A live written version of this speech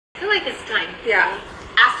Yeah.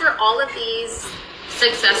 After all of these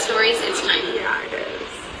success stories, it's time. Yeah, it is.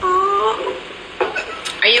 Oh.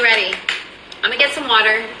 Are you ready? I'm gonna get some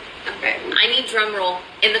water. Okay. I need drum roll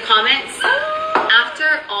in the comments.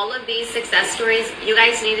 After all of these success stories, you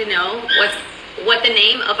guys need to know what the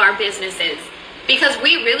name of our business is, because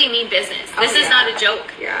we really mean business. This is not a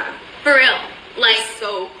joke. Yeah. For real. Like,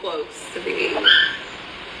 so close to being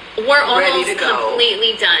we're almost ready to go.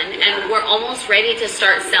 completely done, and we're almost ready to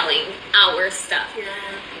start selling our stuff. Yeah.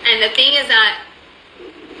 And the thing is that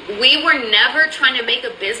we were never trying to make a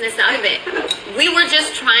business out of it. We were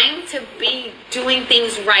just trying to be doing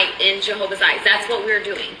things right in Jehovah's eyes. That's what we were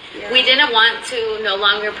doing. Yeah. We didn't want to no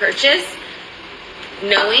longer purchase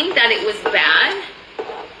knowing that it was bad,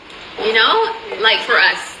 you know, like for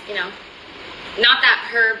us, you know. Not that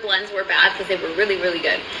her blends were bad, because they were really, really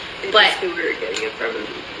good. It's but just who we were getting it from.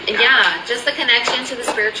 yeah, just the connection to the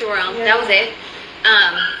spiritual realm. That was it.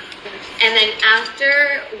 And then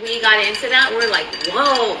after we got into that, we're like,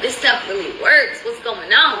 whoa, this stuff really works. What's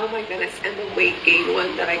going on? Oh my goodness. And the weight gain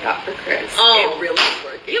one that I got for Chris. Oh, it really is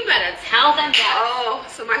working. You better tell them that. Oh,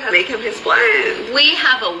 so my husband make him his blend. We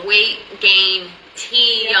have a weight gain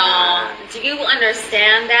tea, y'all. Do you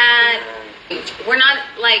understand that? Yeah. We're not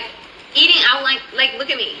like eating out like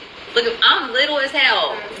look at me. Look, I'm little as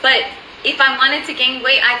hell. But if I wanted to gain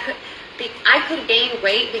weight, I could gain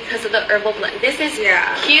weight because of the herbal blend. This is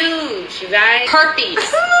huge, you guys. Herpes.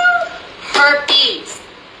 Herpes.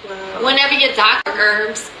 Wow. Whenever you doctor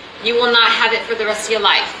herbs, you will not have it for the rest of your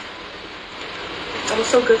life. It's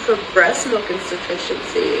also good for breast milk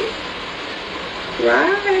insufficiency.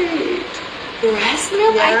 Right. Breast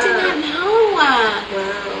milk? Yeah. I did not know.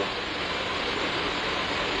 Wow.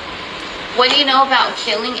 What do you know about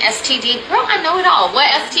killing STD? Girl, I know it all. What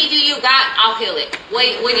STD you got, I'll heal it. What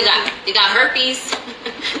do you got? You got herpes.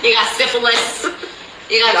 You got syphilis.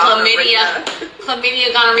 You got chlamydia.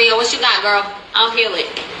 Chlamydia, gonorrhea. What you got, girl? I'll heal it.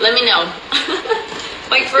 Let me know.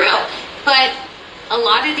 Like, for real. But a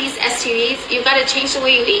lot of these STDs, you got to change the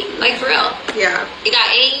way you eat. Like, for real. Yeah. You got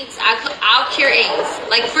AIDS. I'll cure AIDS.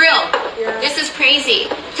 Like, for real. Yeah. This is crazy.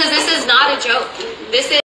 Because this is not a joke. This is